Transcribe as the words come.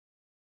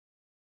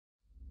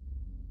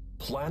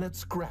Planet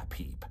Scrap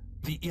Heap,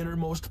 the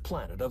innermost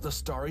planet of the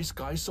starry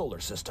sky solar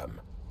system.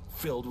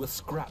 Filled with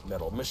scrap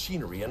metal,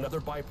 machinery, and other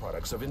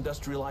byproducts of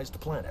industrialized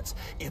planets,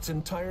 its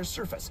entire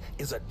surface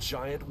is a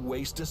giant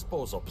waste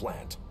disposal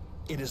plant.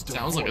 It is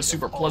sounds like a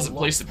super pleasant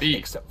place to be.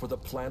 Except for the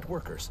plant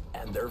workers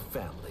and their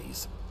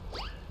families.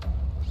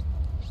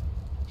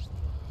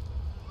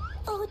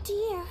 Oh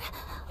dear,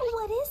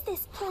 what is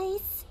this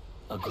place?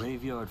 A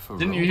graveyard for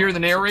Didn't you hear the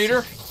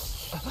narrator?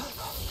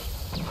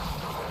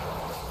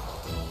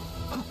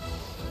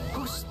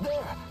 Who's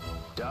there?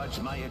 Dodge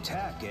my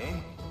attack, eh?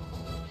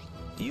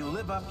 You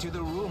live up to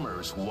the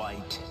rumors,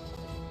 White.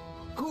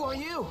 Who are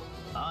you?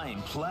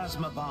 I'm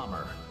Plasma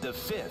Bomber, the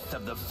 5th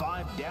of the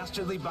 5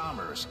 dastardly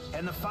bombers,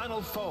 and the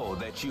final foe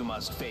that you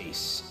must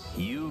face.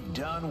 You've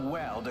done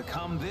well to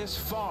come this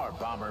far,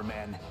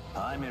 Bomberman.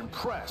 I'm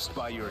impressed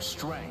by your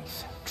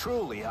strength.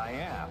 Truly I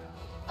am.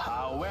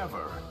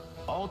 However,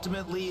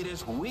 ultimately it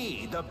is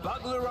we, the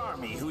Bugler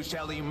Army, who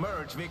shall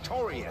emerge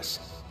victorious.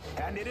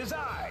 And it is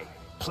I,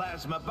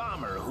 Plasma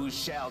Bomber, who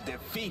shall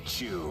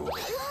defeat you.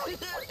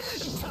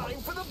 Time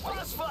for the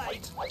boss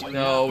fight!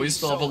 No, we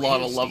still have a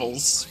lot of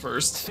levels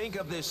first. Think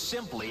of this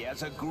simply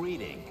as a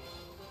greeting.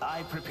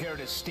 I prepared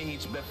a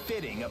stage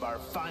befitting of our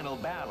final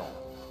battle.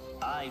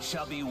 I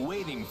shall be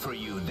waiting for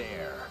you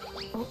there.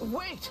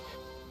 Wait!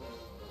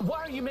 Why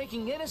are you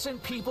making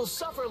innocent people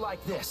suffer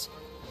like this?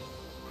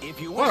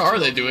 If you What wish are to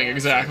they know the doing answer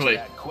exactly? to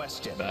that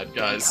question, Bad then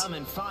guys. come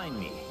and find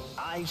me.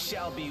 I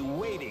shall be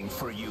waiting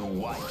for you,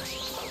 White.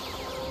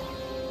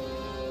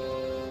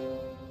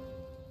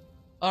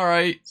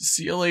 Alright,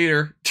 see you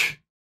later.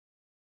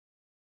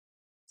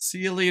 See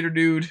you later,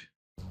 dude.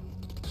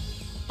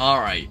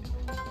 Alright.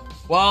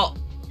 Well,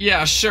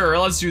 yeah, sure,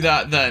 let's do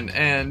that then.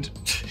 And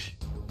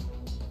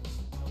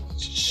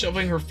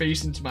shoving her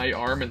face into my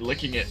arm and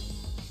licking it.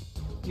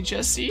 Hey,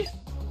 Jesse?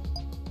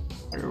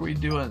 What are we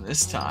doing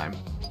this time?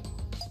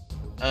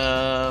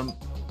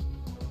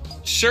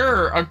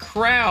 Sure, a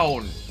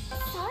crown.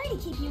 Sorry to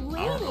keep you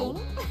I don't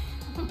know.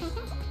 waiting.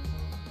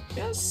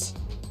 Yes.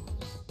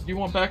 You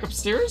want back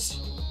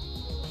upstairs?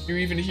 You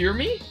even hear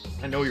me?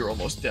 I know you're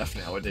almost deaf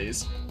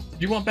nowadays.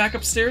 You want back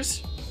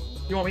upstairs?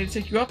 You want me to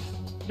take you up?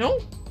 No?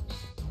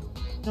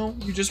 No,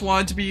 you just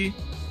wanted to be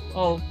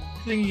all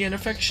clingy and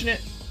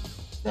affectionate?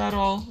 Is that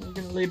all? You're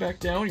gonna lay back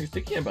down? You're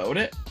thinking about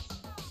it?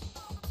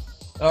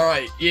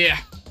 Alright, yeah.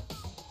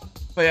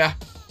 But yeah,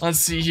 let's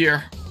see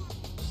here.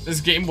 This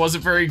game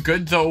wasn't very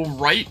good though,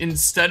 right?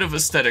 Instead of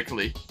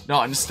aesthetically.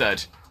 Not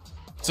instead.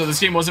 So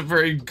this game wasn't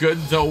very good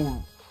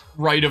though,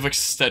 right of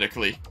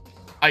aesthetically.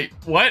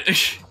 What?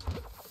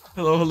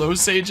 Hello, hello,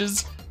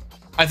 sages?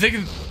 I think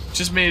it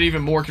just made it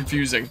even more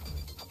confusing.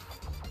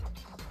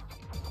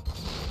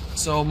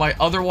 So my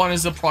other one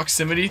is the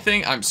proximity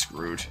thing. I'm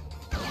screwed.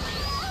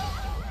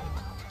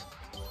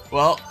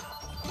 Well.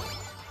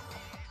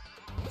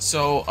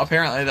 So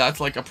apparently that's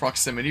like a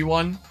proximity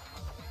one.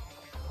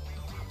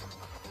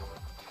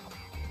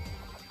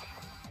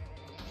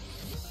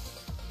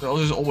 So I'll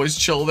just always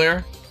chill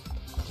there.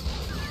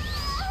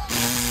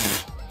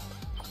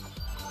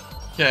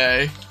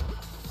 Okay.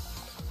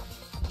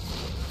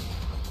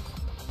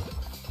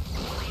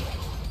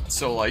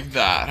 So like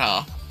that,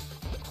 huh?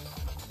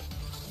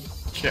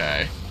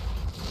 Okay.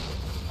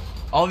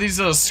 All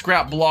these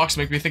scrap blocks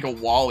make me think of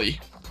Wall-E.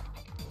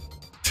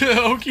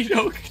 Okie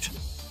doke.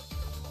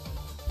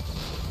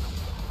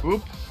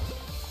 Oop.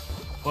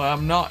 Well,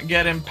 I'm not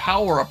getting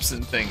power-ups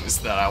and things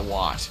that I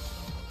want.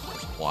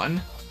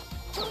 One.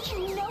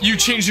 You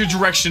changed your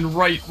direction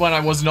right when I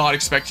was not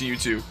expecting you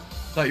to.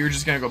 Thought you were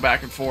just gonna go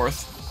back and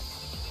forth.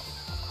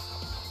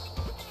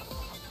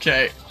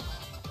 Okay.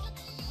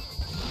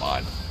 Come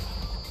on.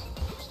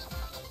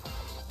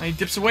 And he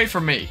dips away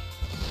from me.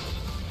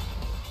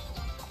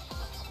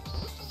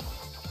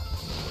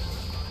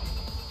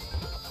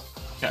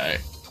 Okay.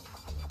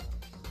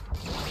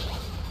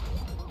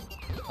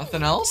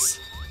 Nothing else?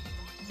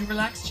 You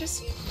relax,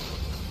 Jesse?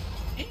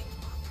 Hey?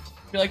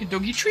 You like a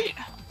doggy treat?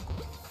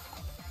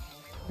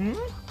 Hmm?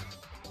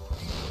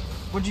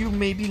 Would you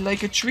maybe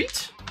like a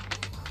treat?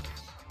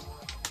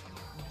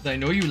 'Cause I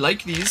know you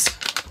like these.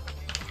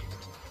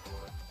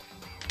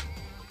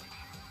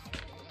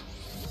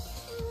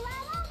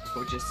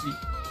 Go, Jesse.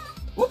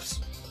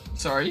 Whoops.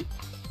 Sorry.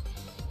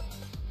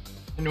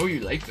 I know you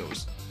like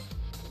those.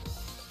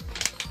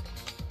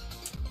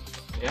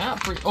 Yeah,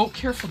 oh,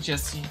 careful,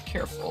 Jesse.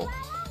 Careful.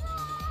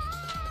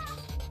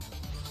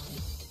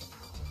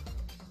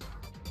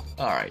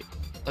 Alright.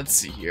 Let's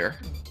see here.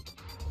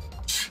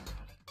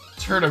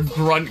 Just heard a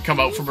grunt come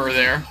out from her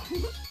there.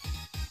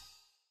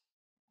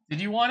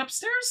 Did you want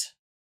upstairs?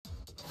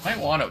 Might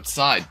want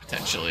outside,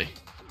 potentially.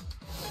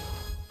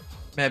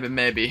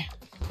 Maybe.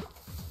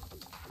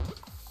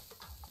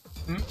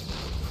 Hmm?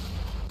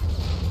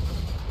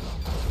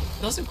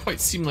 Doesn't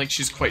quite seem like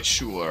she's quite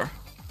sure.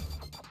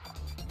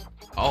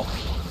 Oh.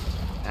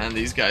 And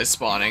these guys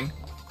spawning.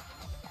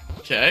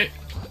 Okay.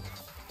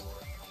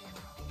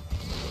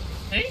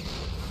 Hey.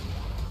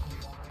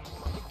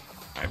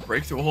 Alright,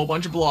 break through a whole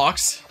bunch of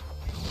blocks.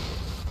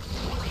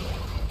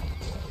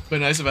 But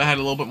nice if I had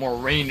a little bit more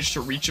range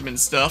to reach him and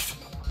stuff.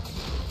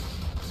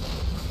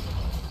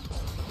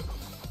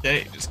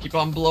 Okay, just keep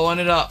on blowing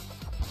it up.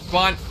 Come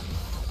on.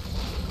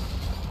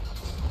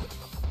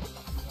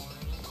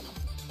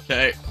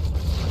 Okay.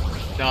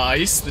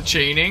 Nice, the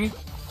chaining.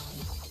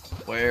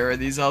 Where are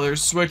these other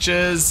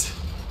switches?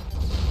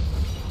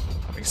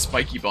 Having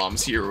spiky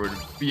bombs here would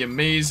be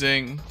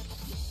amazing.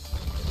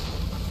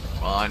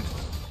 Come on.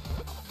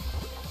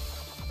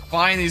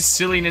 Find these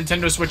silly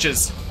Nintendo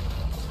switches.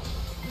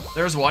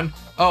 There's one.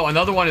 Oh,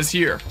 another one is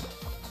here.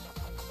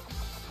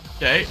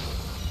 Okay.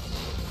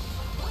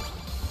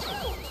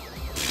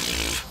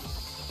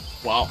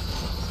 Wow.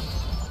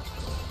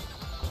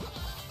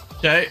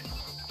 Okay.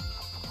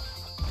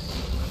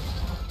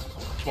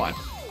 Come on.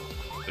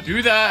 So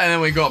do that, and then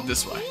we go up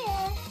this way.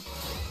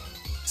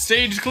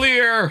 Stage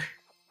clear!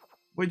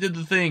 We did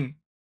the thing.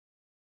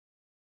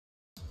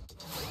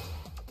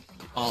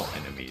 All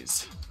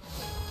enemies.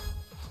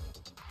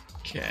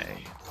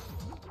 Okay.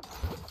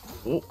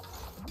 Oh.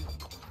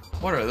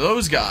 What are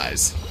those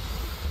guys?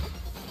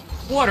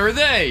 What are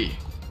they?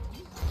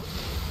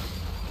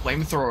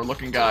 Flamethrower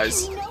looking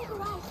guys.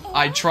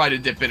 I'd try to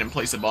dip in and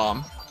place a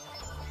bomb.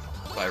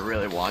 What I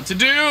really want to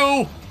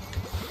do.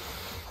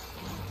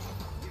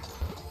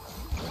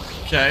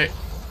 Okay.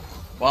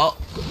 Well.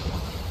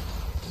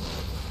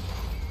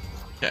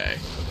 Okay.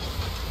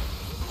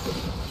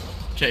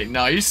 Okay,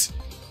 nice.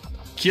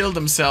 Killed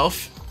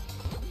himself.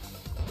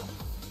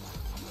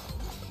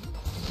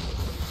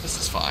 This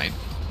is fine.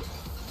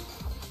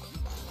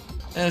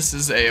 This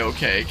is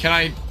a-okay. Can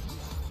I...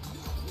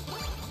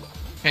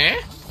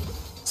 Huh?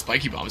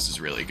 Spiky bombs is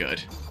really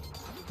good.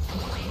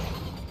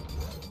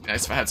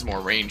 Nice if I had some more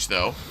range,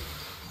 though.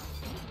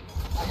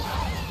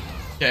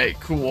 Okay,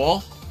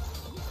 cool.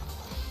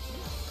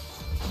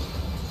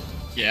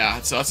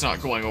 Yeah, so that's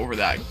not going over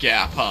that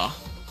gap, huh?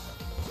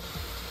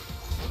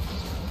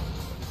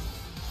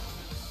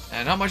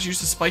 And not much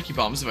use of spiky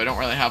bombs if I don't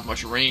really have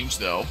much range,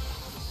 though.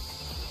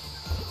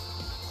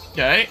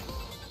 Okay.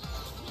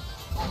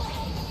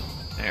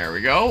 There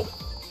we go.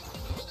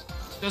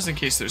 Just in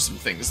case there's some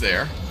things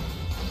there.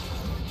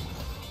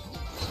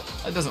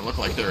 That doesn't look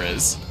like there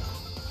is.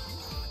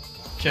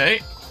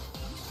 Okay.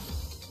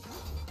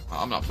 Oh,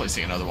 I'm not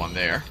placing another one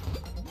there.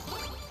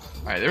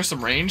 Alright, there's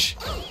some range.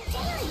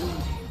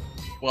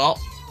 Well.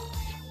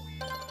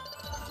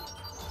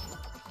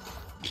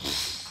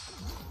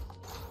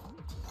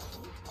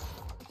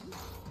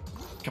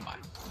 Come on.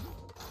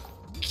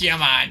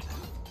 Come on.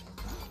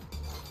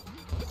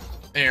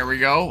 There we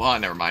go. Oh,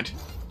 never mind.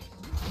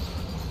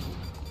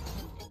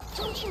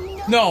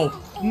 No!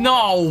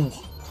 No!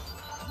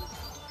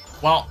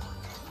 Well,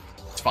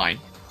 it's fine.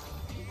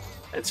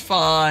 It's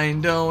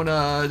fine.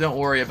 Don't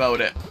worry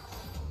about it.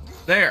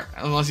 There,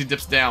 unless he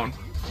dips down.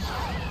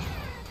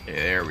 Okay,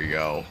 there we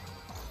go.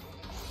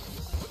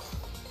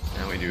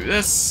 And we do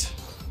this.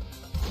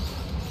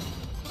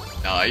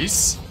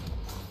 Nice.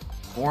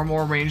 More and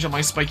more range on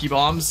my spiky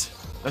bombs.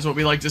 That's what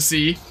we like to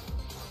see.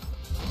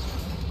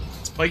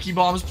 Spiky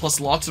bombs plus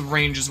lots of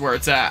range is where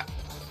it's at.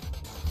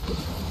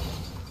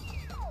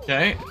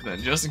 Okay,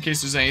 then just in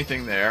case there's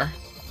anything there.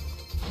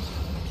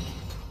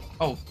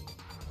 Oh,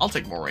 I'll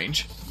take more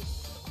range.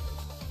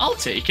 I'll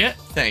take it,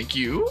 thank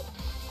you.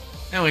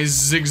 And we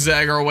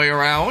zigzag our way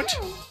around.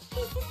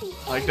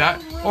 Like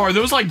that. Oh, are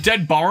those like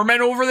dead Bombermen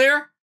over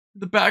there?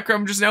 The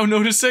background I'm just now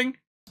noticing?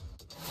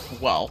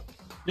 Well,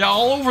 yeah,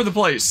 all over the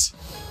place.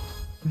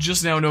 I'm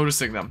just now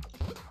noticing them.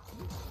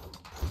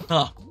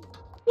 Huh.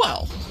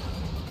 Well.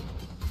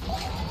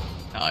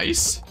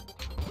 Nice.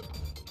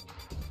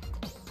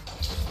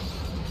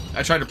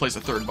 I tried to place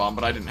a third bomb,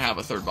 but I didn't have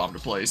a third bomb to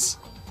place.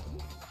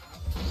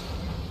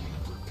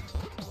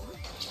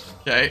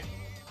 Okay.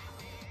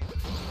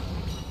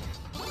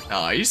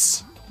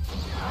 Nice.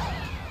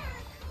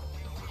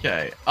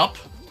 Okay, up.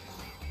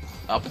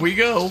 Up we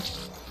go.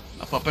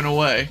 Up, up, and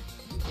away.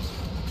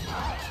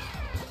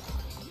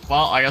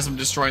 Well, I guess I'm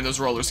destroying those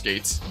roller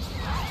skates.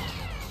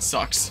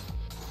 Sucks.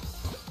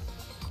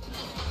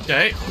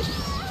 Okay.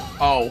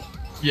 Oh,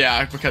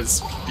 yeah,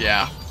 because,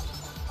 yeah.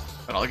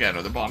 But I'll get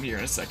another bomb here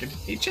in a second.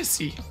 Hey,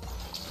 Jesse.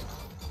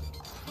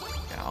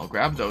 Yeah, I'll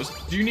grab those.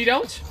 Do you need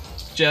out?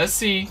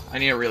 Jesse. I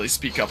need to really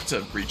speak up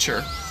to reach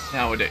her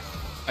nowadays.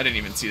 I didn't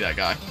even see that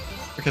guy.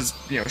 Because,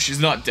 you know, she's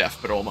not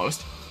deaf, but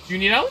almost. Do you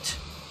need out?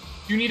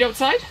 Do you need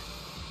outside?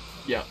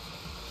 Yeah.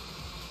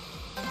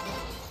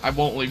 I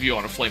won't leave you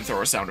on a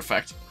flamethrower sound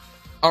effect.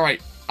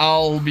 Alright,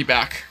 I'll be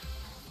back.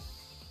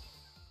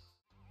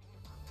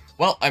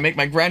 Well, I make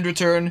my grand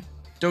return.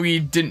 Doggy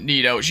didn't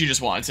need out, she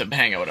just wanted to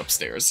hang out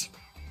upstairs.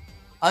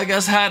 I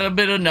guess had a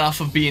bit enough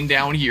of being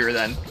down here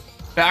then.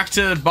 Back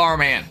to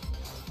Barman.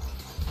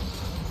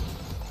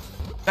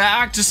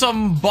 Back to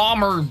some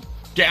bomber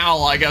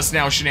gal, I guess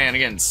now,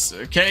 shenanigans.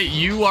 Okay,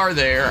 you are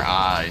there.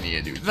 I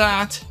need to do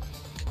that.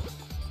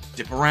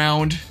 Dip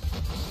around.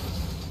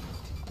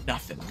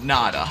 Nothing.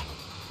 Nada.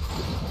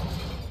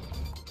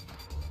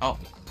 Oh.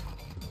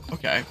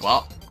 Okay,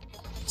 well.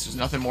 There's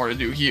nothing more to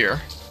do here.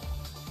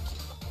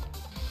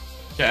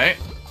 Okay.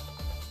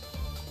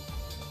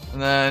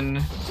 And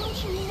then...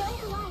 Don't you know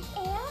who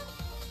I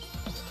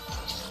am?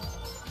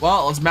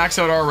 Well, let's max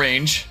out our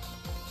range.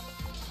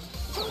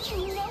 Don't you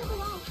know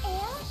who I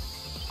am?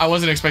 I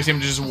wasn't expecting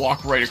him to just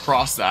walk right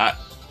across that.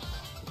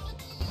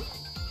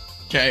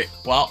 Okay,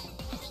 well.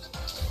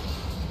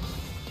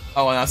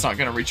 Oh, and that's not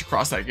gonna reach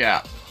across that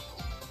gap.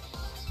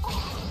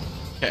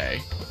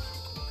 Okay.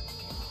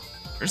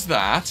 There's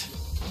that.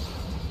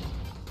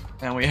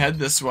 And we head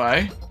this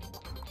way.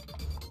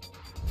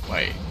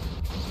 Wait.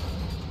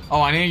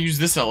 Oh, I need to use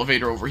this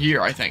elevator over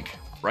here, I think.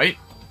 Right?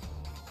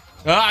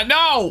 Ah,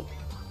 no!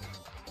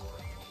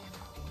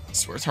 I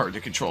swear it's harder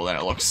to control than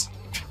it looks.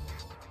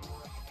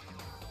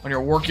 When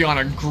you're working on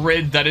a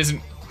grid that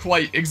isn't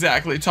quite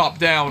exactly top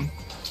down.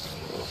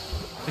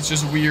 It's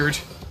just weird.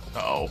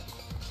 Uh-oh.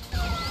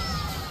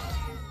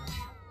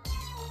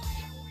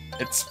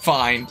 It's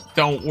fine.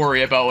 Don't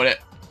worry about it.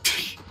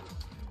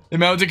 The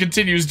amount it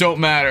continues don't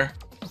matter.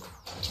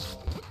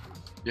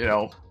 You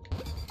know.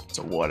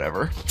 So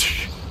whatever.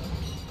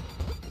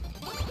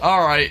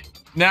 Alright.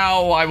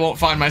 Now I won't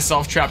find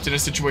myself trapped in a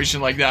situation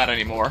like that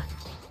anymore.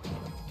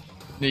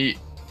 Neat.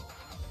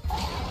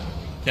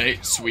 Okay,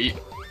 sweet.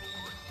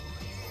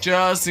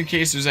 Just in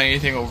case there's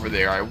anything over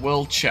there, I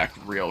will check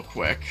real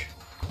quick.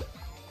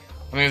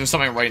 I mean, if there's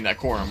something right in that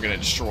corner, I'm gonna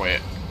destroy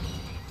it.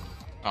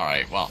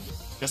 Alright, well,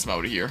 guess I'm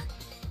out of here.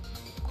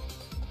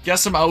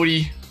 Guess I'm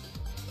outie.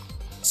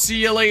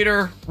 See you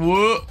later.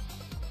 Whoa.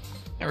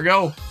 There we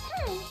go.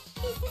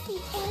 Is this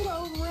the end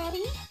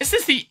already? Is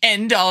this the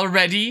end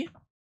already?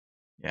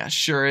 Yeah,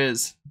 sure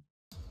is.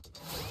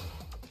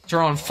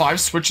 Turn on 5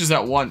 switches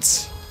at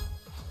once.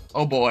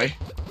 Oh boy.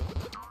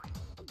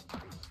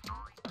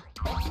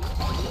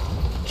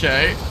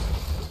 Okay.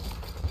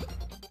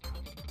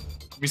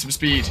 Give me some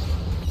speed.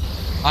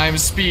 I am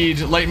Speed,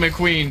 Lightning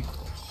McQueen.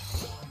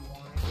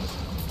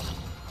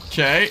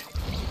 Okay.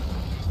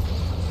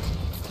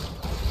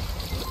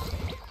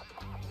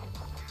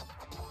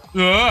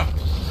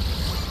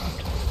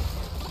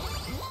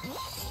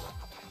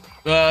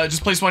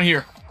 Just place one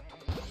here.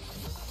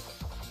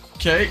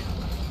 Okay.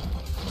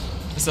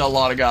 That's a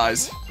lot of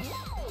guys.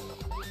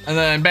 And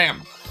then,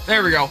 bam.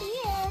 There we go.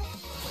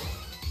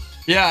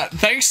 Yeah,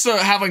 thanks to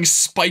having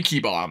spiky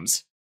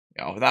bombs.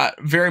 You know, that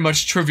very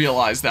much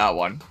trivialized that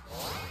one.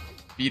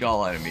 Beat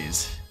all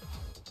enemies.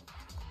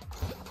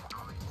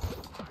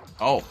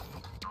 Oh.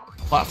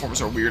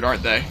 Platforms are weird,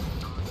 aren't they?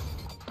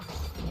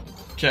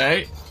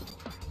 Okay.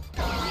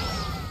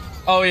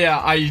 Oh yeah,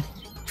 I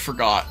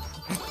forgot.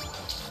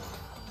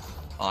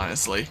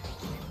 Honestly.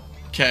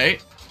 Okay.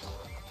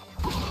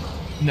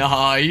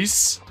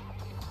 Nice.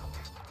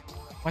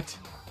 What?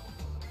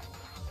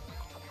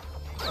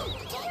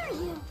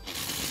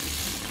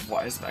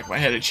 Why is the back of my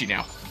head itchy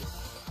now?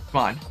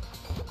 Come on.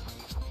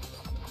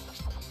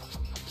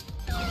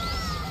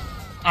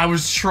 I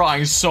was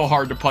trying so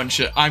hard to punch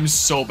it. I'm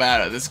so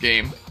bad at this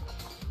game.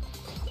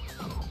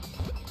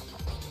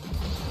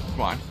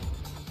 Come on.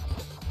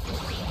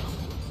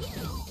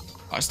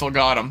 I still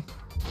got him.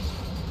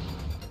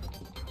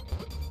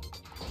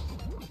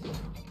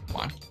 Come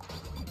on.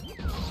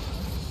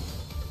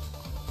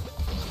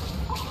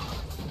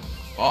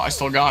 Oh, I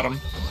still got him.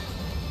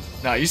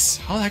 Nice.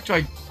 How the heck do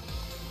I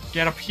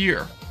get up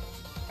here?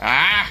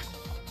 Ah!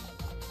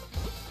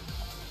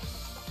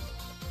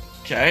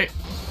 Okay.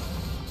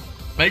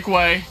 Make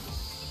way.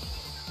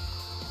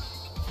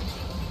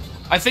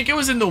 I think it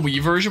was in the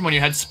Wii version when you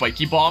had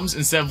spiky bombs,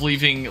 instead of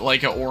leaving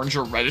like an orange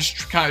or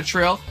reddish kind of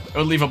trail, it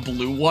would leave a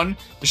blue one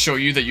to show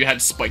you that you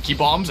had spiky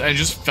bombs, and it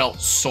just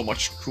felt so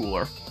much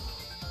cooler.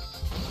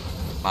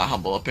 My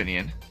humble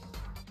opinion.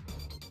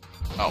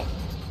 Oh.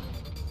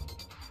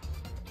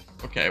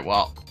 Okay,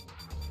 well.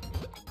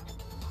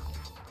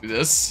 Do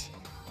this.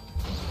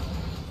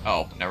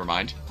 Oh, never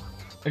mind.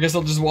 I guess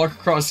I'll just walk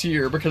across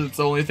here because it's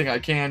the only thing I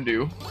can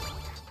do.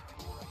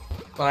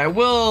 But I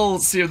will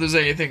see if there's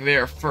anything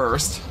there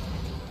first.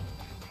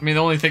 I mean,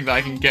 the only thing that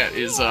I can get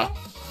is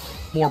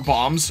more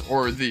bombs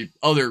or the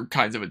other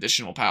kinds of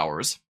additional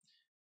powers.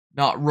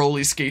 Not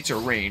rolly skates or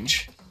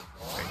range.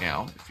 Right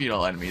now, defeat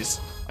all enemies.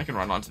 I can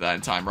run onto that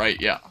in time, right?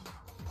 Yeah.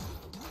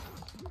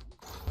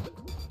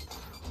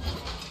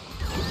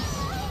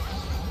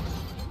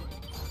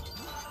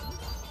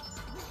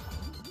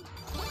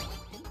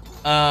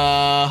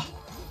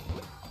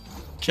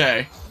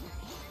 Okay.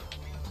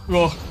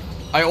 Oh,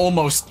 I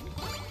almost...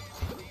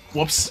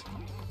 Whoops.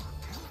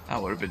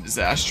 That would have been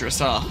disastrous,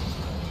 huh?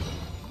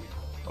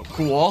 Oh,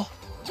 cool.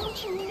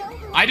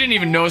 I didn't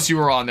even notice you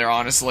were on there,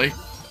 honestly.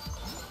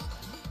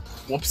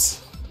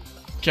 Whoops.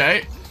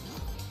 Okay.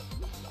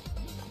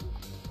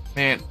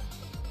 Man.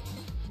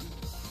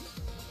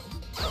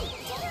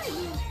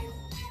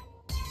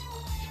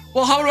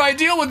 Well, how do I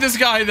deal with this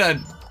guy,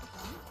 then?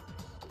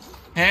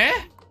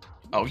 Huh?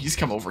 Oh, he's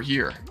come over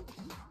here.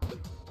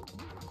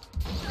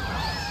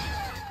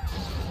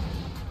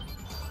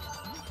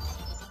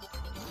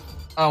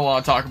 I don't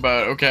want to talk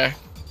about it, okay.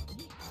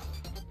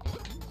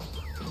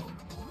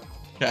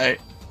 Okay.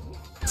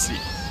 Let's see.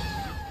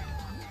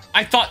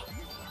 I thought...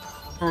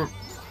 For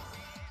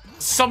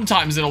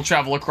sometimes it'll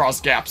travel across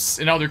gaps.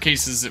 In other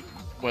cases, it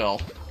will.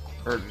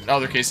 Or in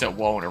other cases, it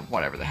won't, or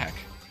whatever the heck.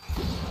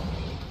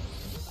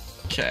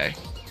 Okay.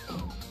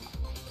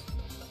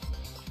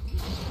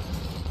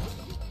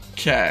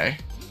 Okay.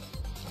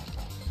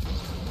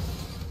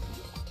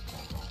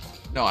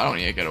 No, I don't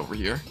need to get over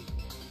here.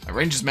 My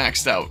range is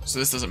maxed out, so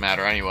this doesn't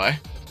matter anyway.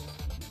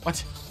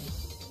 What?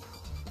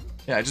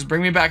 Yeah, just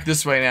bring me back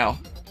this way now.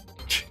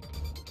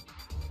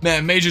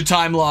 Man, major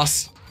time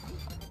loss.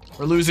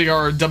 We're losing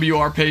our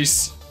WR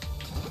pace.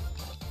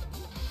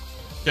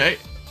 Okay.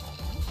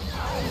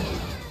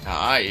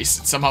 Nice.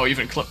 It somehow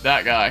even clipped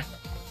that guy.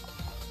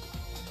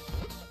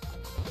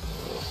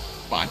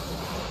 Fine.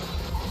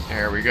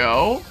 There we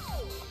go.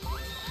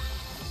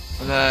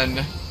 And then...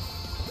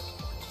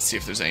 let's see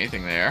if there's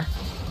anything there.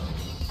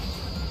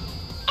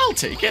 I'll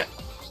take it.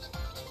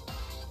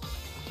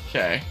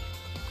 Okay.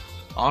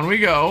 On we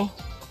go.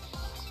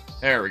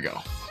 There we go.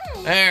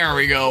 There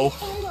we go.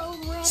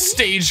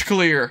 Stage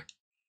clear.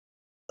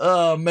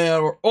 Oh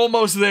man, we're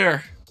almost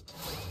there.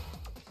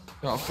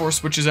 Oh, 4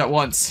 switches at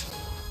once.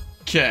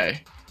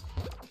 Okay.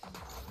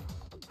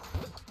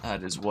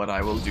 That is what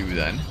I will do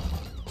then.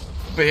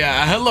 But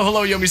yeah,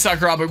 hello, Yomi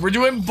Sakuraba. We're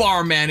doing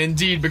Barman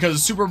indeed,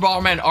 because Super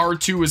Bomberman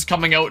R2 is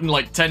coming out in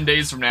like 10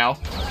 days from now.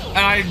 And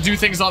I do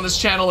things on this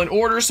channel in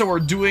order, so we're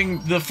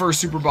doing the first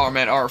Super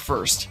Bomberman R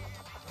first.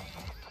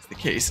 That's the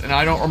case. And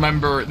I don't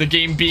remember the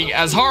game being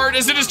as hard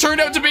as it has turned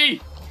out to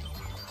be.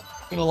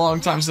 It's been a long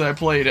time since I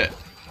played it.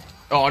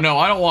 Oh no,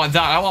 I don't want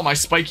that. I want my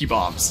spiky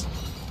bombs.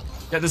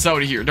 Get this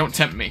out of here. Don't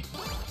tempt me.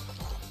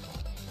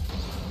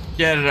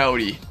 Get it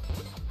outie.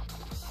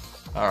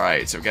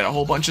 Alright, so we got a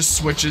whole bunch of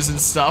switches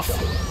and stuff.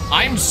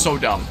 I'm so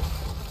dumb.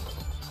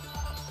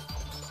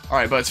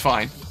 Alright, but it's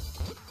fine.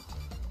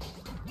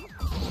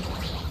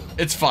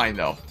 It's fine,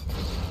 though.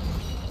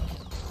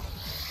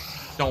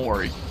 Don't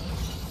worry.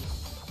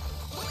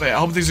 But yeah, I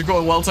hope things are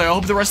going well today. I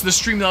hope the rest of the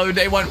stream the other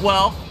day went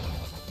well.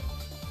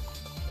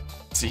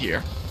 Let's see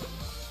here.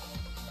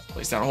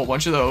 Place down a whole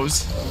bunch of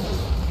those.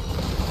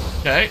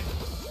 Okay.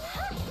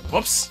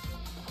 Whoops.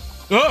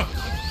 Ugh!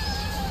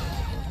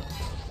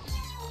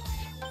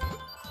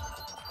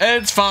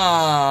 It's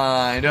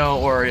fine.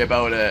 Don't worry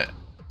about it.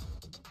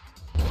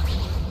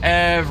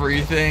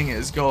 Everything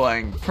is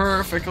going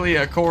perfectly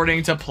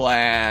according to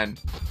plan.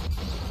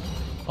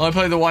 Only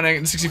played the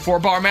 164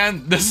 bar,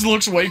 man. This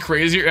looks way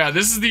crazier. Yeah,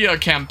 this is the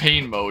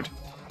campaign mode.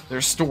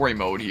 There's story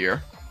mode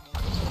here.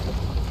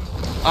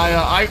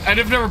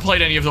 I've never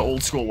played any of the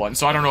old school ones,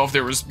 so I don't know if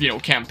there was, you know,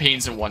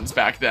 campaigns and ones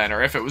back then,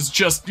 or if it was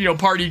just, you know,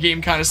 party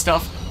game kind of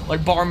stuff,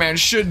 like Barman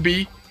should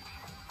be.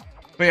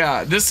 But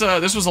yeah, this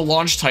was a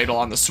launch title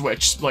on the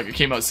Switch, like it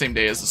came out the same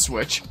day as the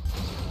Switch.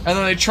 And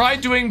then they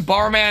tried doing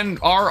Barman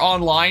R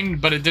online,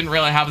 but it didn't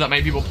really have that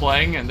many people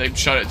playing, and they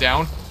shut it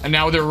down. And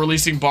now they're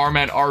releasing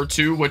Barman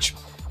R2, which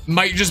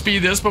might just be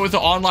this, but with the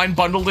online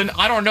bundled in.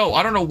 I don't know.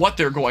 I don't know what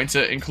they're going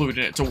to include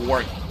in it to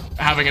warrant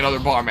having another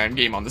Barman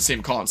game on the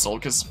same console,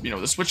 because, you know,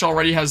 the Switch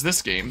already has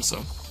this game,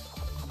 so...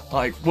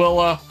 like,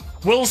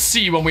 we'll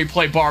see when we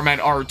play Barman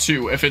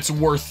R2 if it's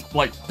worth,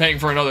 like, paying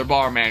for another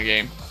Barman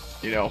game,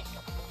 you know.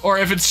 Or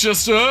if it's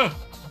just, no,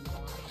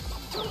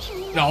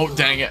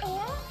 dang it.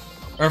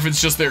 Or if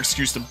it's just their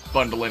excuse to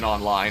bundle in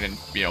online and,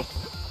 you know,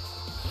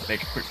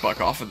 make a quick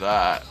buck off of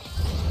that.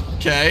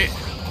 Okay.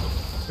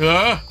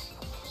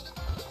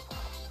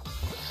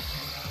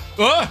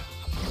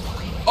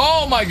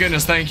 Oh my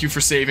goodness, thank you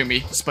for saving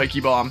me,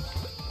 Spiky Bomb.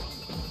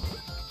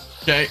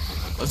 Okay,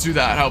 let's do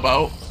that. How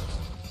about?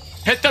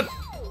 Hit the...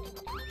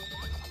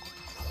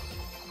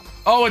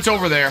 oh, it's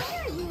over there.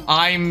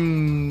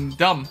 I'm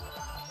dumb.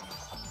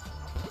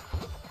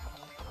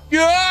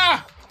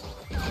 Yeah!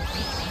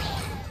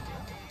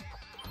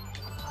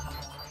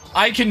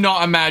 I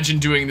cannot imagine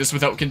doing this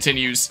without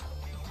continues.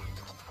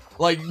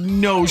 Like,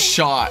 no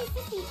shot.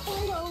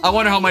 I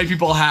wonder how many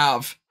people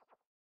have.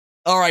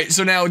 Alright,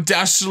 so now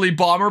Dastardly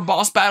Bomber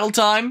boss battle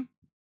time.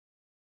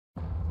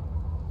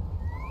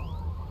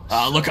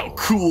 Look how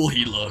cool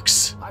he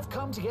looks. I've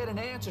come to get an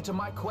answer to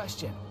my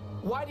question.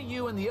 Why do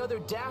you and the other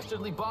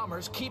Dastardly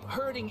Bombers keep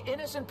hurting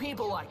innocent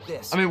people like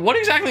this? I mean, what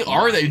exactly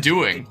are they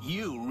doing?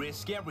 You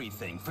risk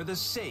everything for the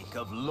sake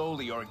of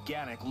lowly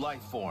organic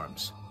life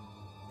forms.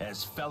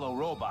 As fellow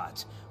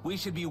robots, we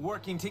should be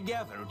working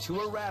together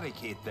to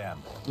eradicate them.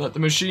 Let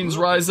the machines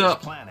Look rise at this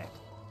up. Planet.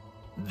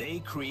 They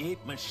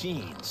create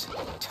machines,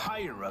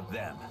 tire of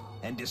them,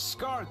 and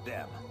discard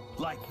them,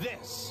 like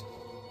this.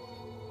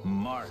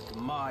 Mark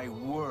my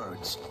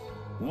words,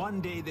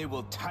 one day they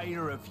will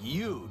tire of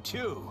you,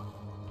 too.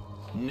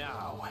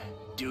 Now,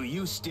 do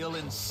you still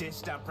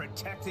insist on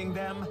protecting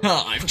them?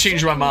 Huh, I've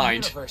changed my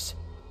mind. Universe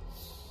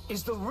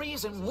is the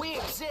reason we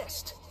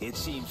exist. It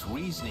seems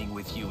reasoning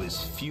with you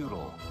is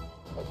futile.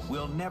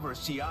 We'll never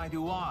see eye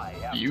to eye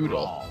after Futile.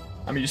 all.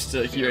 I'm used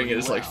to hearing it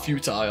as like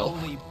futile.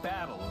 Only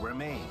battle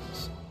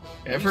remains.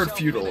 I've We heard shall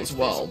futile finish as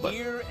well, this but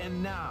here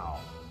and now.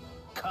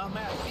 Come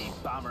at me,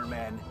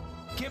 Bomberman.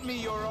 Give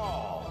me your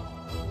all.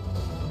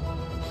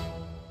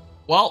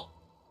 well,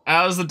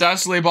 as the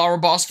Dastardly Bomber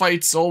boss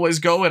fights always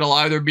go, it'll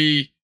either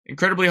be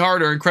incredibly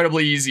hard or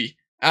incredibly easy,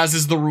 as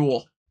is the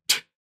rule.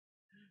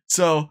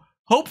 So,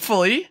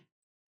 hopefully,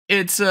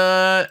 it's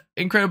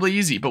incredibly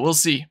easy, but we'll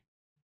see.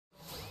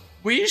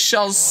 We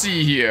shall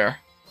see here.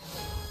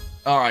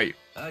 Alright,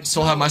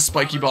 still have my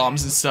spiky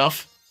bombs and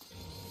stuff.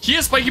 He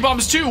has spiky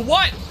bombs too,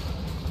 what?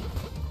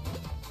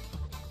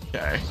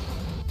 Okay.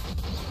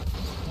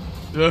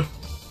 Ugh.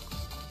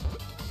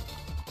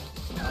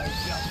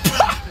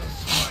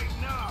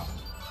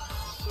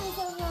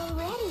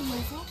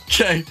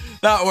 Okay,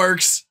 that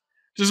works.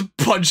 Just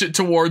punch it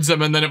towards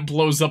him and then it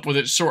blows up with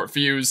its short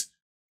fuse.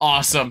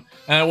 Awesome.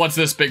 And what's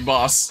this, big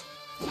boss?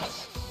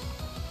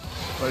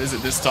 What is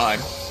it this time?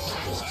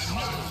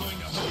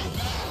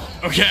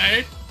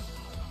 Okay.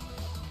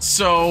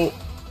 So,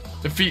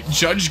 defeat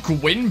Judge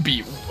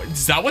Gwynby.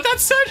 Is that what that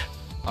said?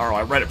 I don't know,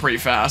 I read it pretty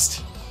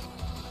fast.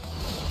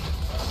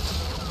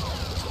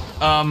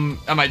 Am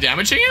I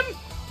damaging him?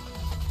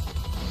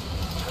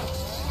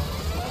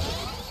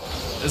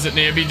 Does it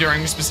need to be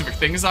during specific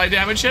things I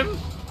damage him?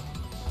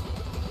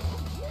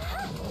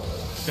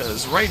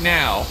 Because right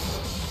now,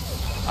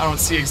 I don't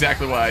see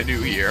exactly what I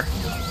do here.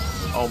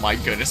 Oh my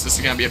goodness, this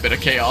is gonna be a bit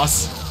of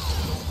chaos.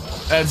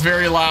 That's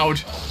very loud.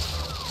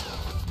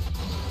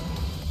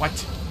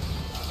 What?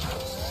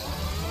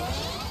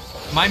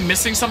 Am I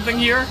missing something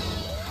here?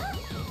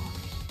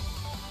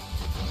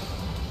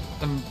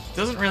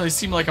 Doesn't really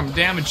seem like I'm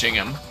damaging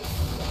him.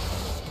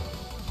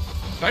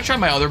 Can I try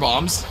my other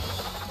bombs?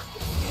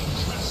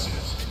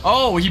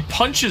 Oh, he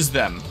punches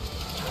them.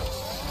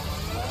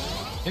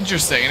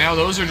 Interesting. Now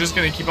those are just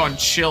gonna keep on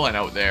chilling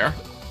out there.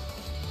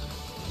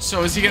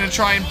 So is he gonna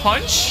try and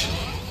punch?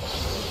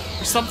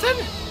 Or something?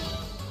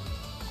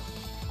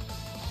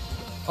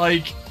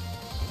 Like...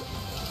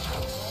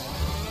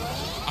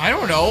 I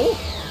don't know.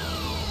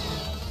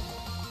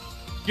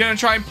 You gonna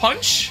try and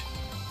punch?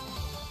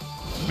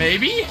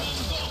 Maybe?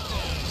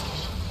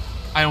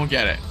 I don't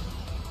get it.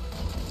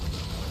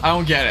 I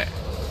don't get it.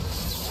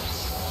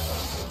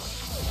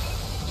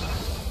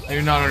 I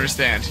do not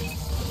understand.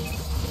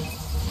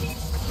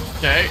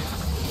 Okay.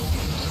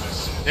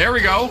 There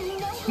we go.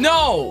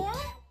 No!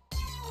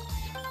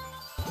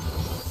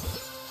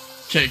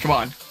 Okay, come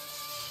on.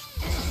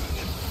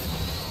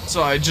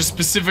 So I just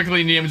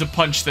specifically need him to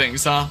punch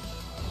things, huh?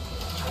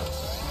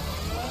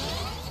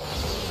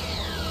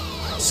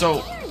 So,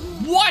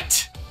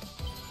 what?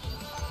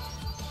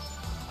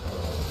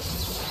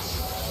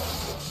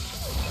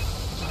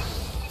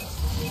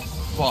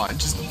 Come on,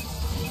 just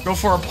go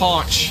for a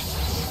punch.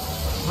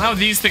 Now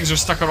these things are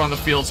stuck out on the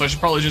field, so I should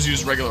probably just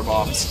use regular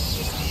bombs.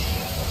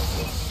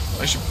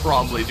 I should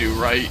probably do,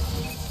 right?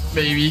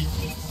 Maybe.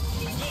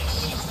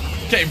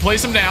 Okay,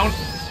 place him down.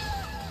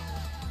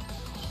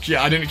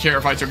 Yeah, I didn't care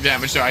if I took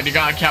damage there. I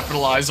gotta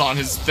capitalize on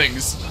his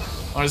things.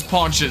 On his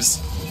paunches.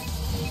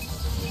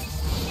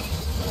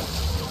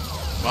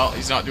 Well,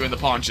 he's not doing the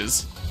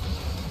paunches.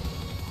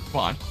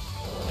 Come on.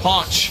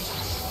 Punch.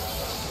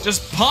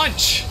 Just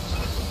punch!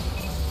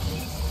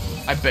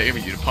 I beg of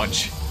you to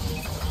punch.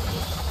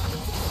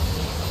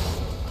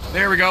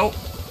 There we go.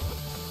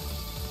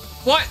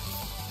 What?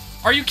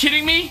 Are you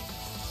kidding me?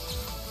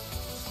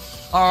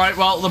 Alright,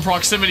 well, the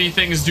proximity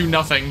things do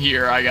nothing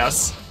here, I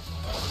guess.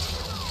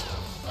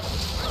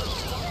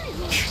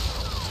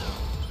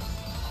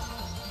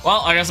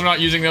 Well, I guess I'm not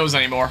using those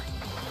anymore.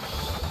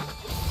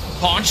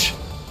 Punch.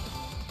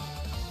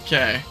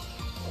 Okay.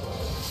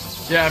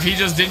 Yeah, if he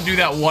just didn't do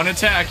that one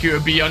attack, he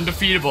would be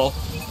undefeatable.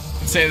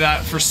 I'd say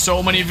that for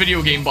so many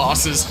video game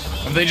bosses,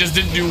 if they just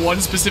didn't do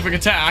one specific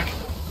attack,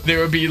 they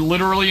would be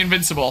literally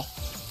invincible.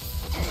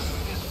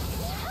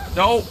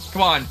 No,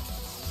 come on.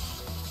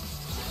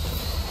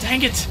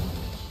 Dang it.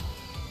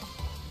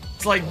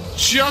 It's like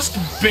just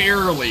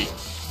barely.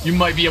 You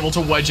might be able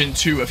to wedge in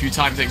two if you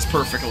time things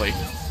perfectly.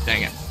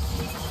 Dang it.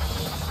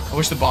 I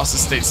wish the bosses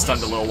stayed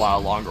stunned a little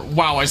while longer.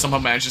 Wow, I somehow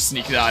managed to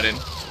sneak that in.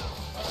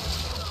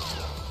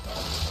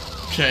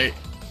 Okay.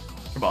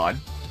 Come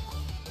on.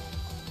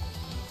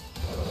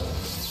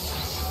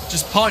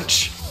 Just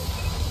punch.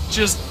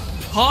 Just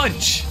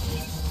punch.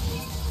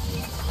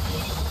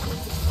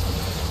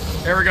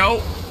 There we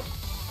go.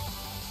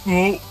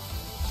 Oh.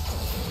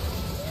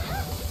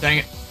 Dang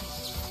it.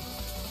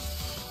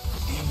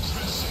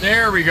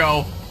 There we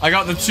go. I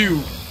got the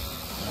two.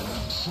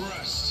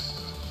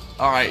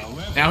 Alright.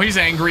 Now he's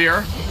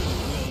angrier.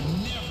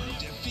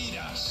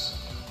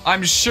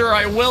 I'm sure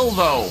I will,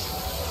 though.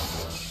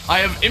 I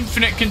have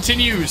infinite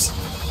continues.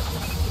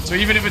 So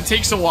even if it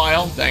takes a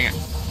while... Dang it.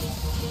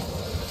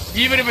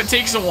 Even if it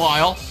takes a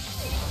while,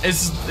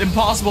 it's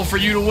impossible for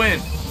you to win.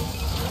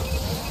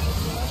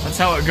 That's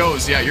how it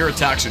goes. Yeah, your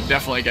attacks are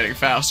definitely getting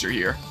faster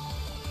here.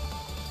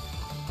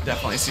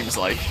 Definitely seems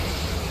like.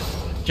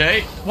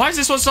 Okay. Why is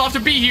this one still have to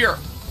be here?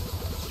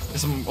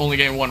 Guess I'm only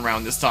getting one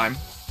round this time.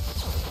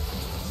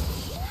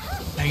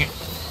 Dang it.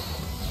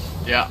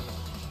 Yeah.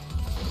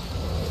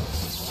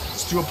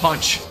 Let's do a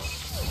punch.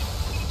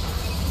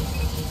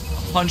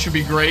 A punch would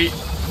be great.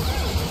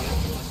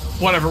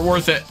 Whatever,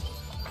 worth it.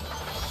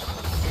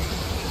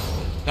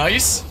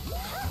 Nice.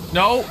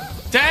 No.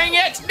 Dang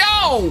it!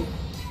 No!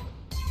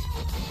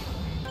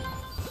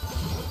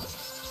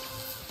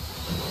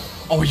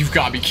 Oh, you've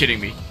got to be kidding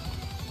me.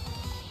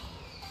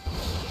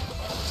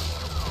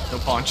 No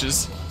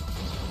punches.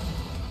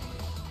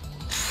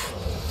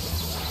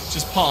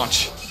 Just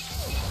punch.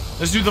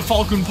 Let's do the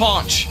Falcon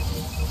punch.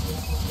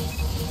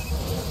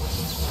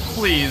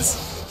 Please.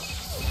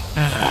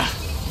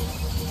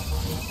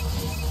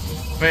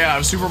 But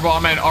yeah, Super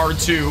Bomberman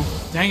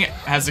R2, dang it,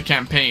 has a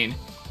campaign.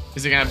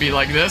 Is it gonna be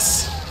like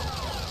this?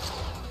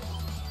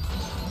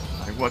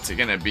 Like, what's it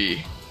gonna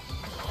be?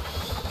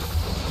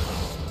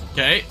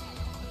 Okay.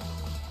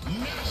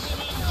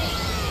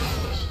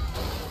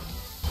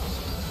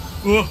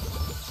 Ugh.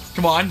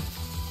 Come on.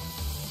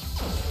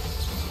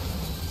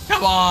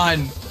 Come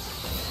on.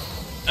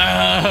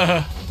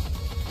 I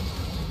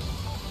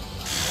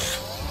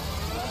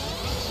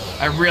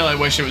really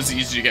wish it was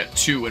easy to get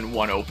 2 in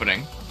one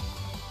opening.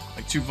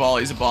 Like 2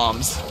 volleys of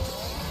bombs.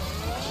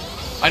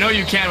 I know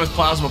you can with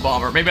Plasma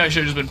Bomber. Maybe I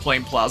should have just been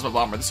playing Plasma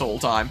Bomber this whole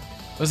time.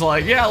 I was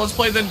like, yeah, let's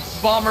play the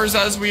bombers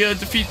as we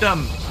defeat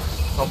them.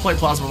 I'll play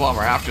Plasma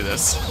Bomber after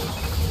this.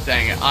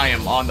 Dang it, I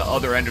am on the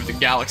other end of the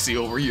galaxy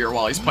over here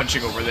while he's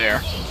punching over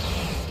there.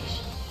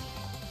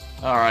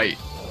 Alright.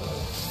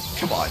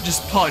 Come on,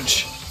 just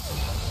punch.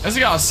 That's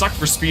gotta suck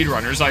for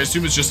speedrunners. I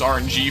assume it's just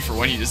RNG for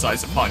when he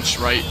decides to punch,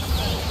 right?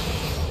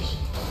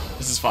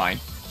 This is fine.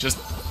 This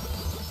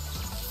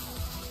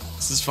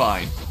is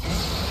fine.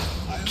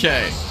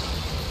 Okay.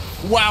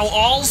 Wow,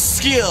 all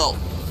skill!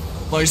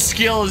 My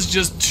skill is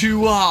just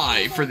too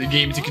high for the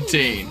game to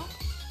contain.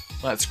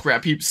 Let's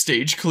Scrap Heap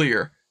stage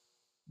clear.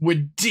 We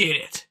did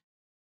it!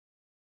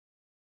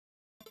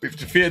 We've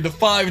defeated the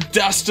 5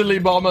 Dastardly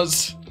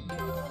Bombers!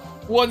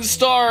 1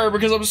 star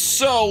because I'm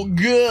so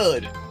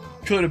good!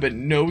 Could have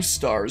been no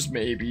stars,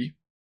 maybe.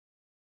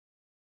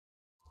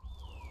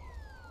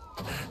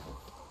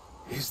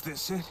 Is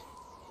this it?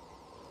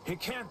 It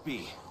can't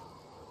be.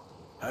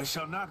 I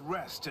shall not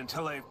rest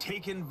until I have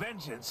taken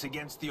vengeance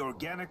against the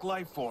organic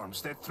life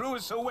forms that threw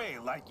us away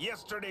like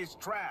yesterday's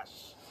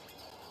trash.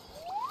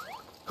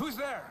 Who's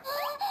there?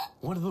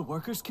 One of the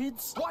workers'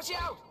 kids? Watch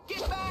out!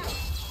 Get back!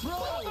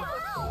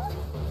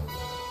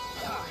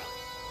 Ah,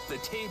 the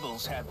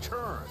tables have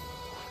turned.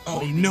 Oh,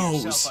 Leaving no.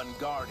 yourself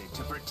unguarded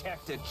to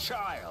protect a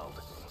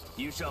child.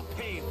 You shall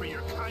pay for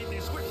your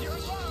kindness with your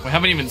life. We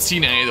haven't even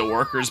seen any of the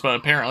workers, but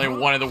apparently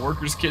one of the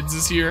workers' kids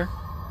is here.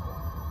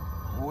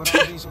 What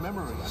are these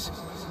memories?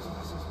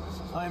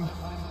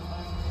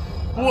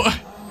 What?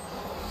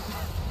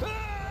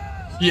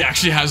 He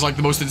actually has like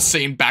the most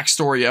insane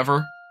backstory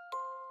ever.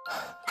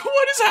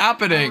 What is I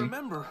happening?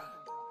 remember.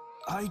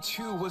 I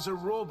too was a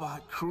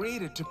robot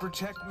created to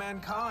protect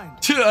mankind.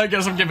 I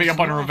guess I'm giving up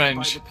on Loved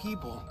revenge. by the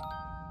people.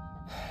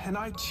 And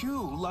I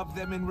too love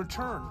them in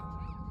return.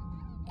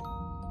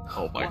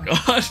 Oh my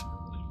god.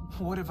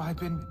 What have I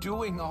been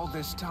doing all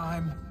this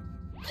time?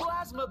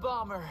 Plasma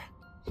Bomber!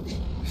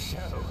 So,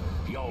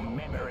 your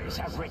memories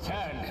have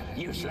returned,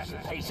 useless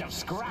piece of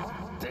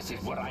scrap. This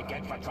is what I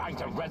get for trying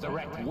to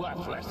resurrect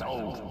worthless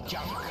old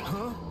junk.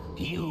 Huh?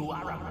 You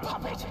are a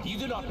puppet. You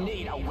do not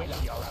need a will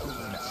of your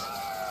own.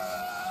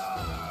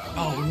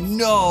 Oh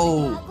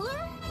no.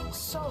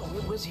 So,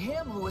 it was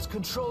him who was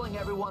controlling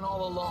everyone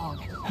all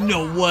along.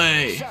 No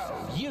way.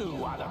 So,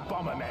 you are the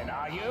Bombermen,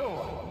 are you?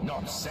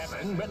 Not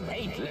 7, but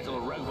 8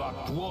 little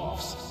robot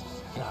dwarfs.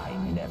 I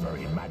never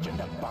imagined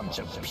a bunch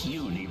of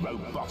puny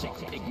robotic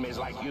pygmies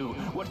like you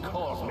would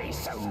cause me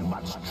so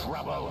much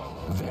trouble.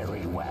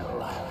 Very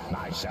well.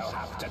 I shall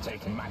have to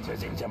take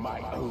matters into my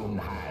own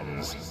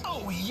hands.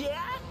 Oh,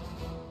 yeah?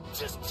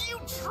 Just you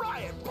try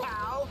it,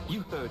 pal!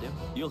 You heard him.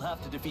 You'll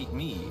have to defeat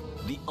me,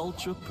 the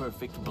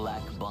ultra-perfect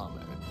Black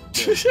Bomber.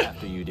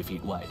 After you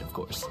defeat White, of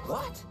course.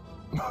 What?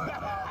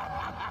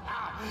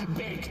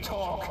 Big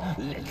talk,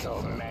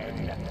 little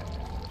men.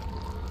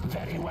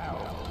 Very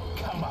well.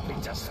 Come up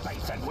into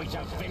space and we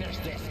shall finish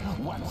this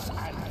once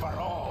and for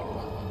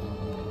all.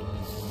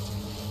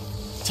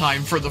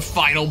 Time for the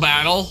final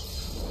battle.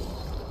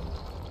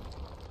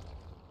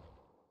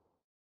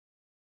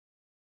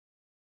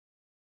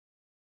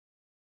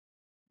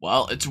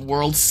 Well, it's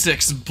World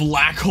 6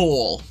 Black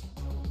Hole.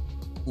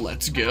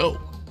 Let's go.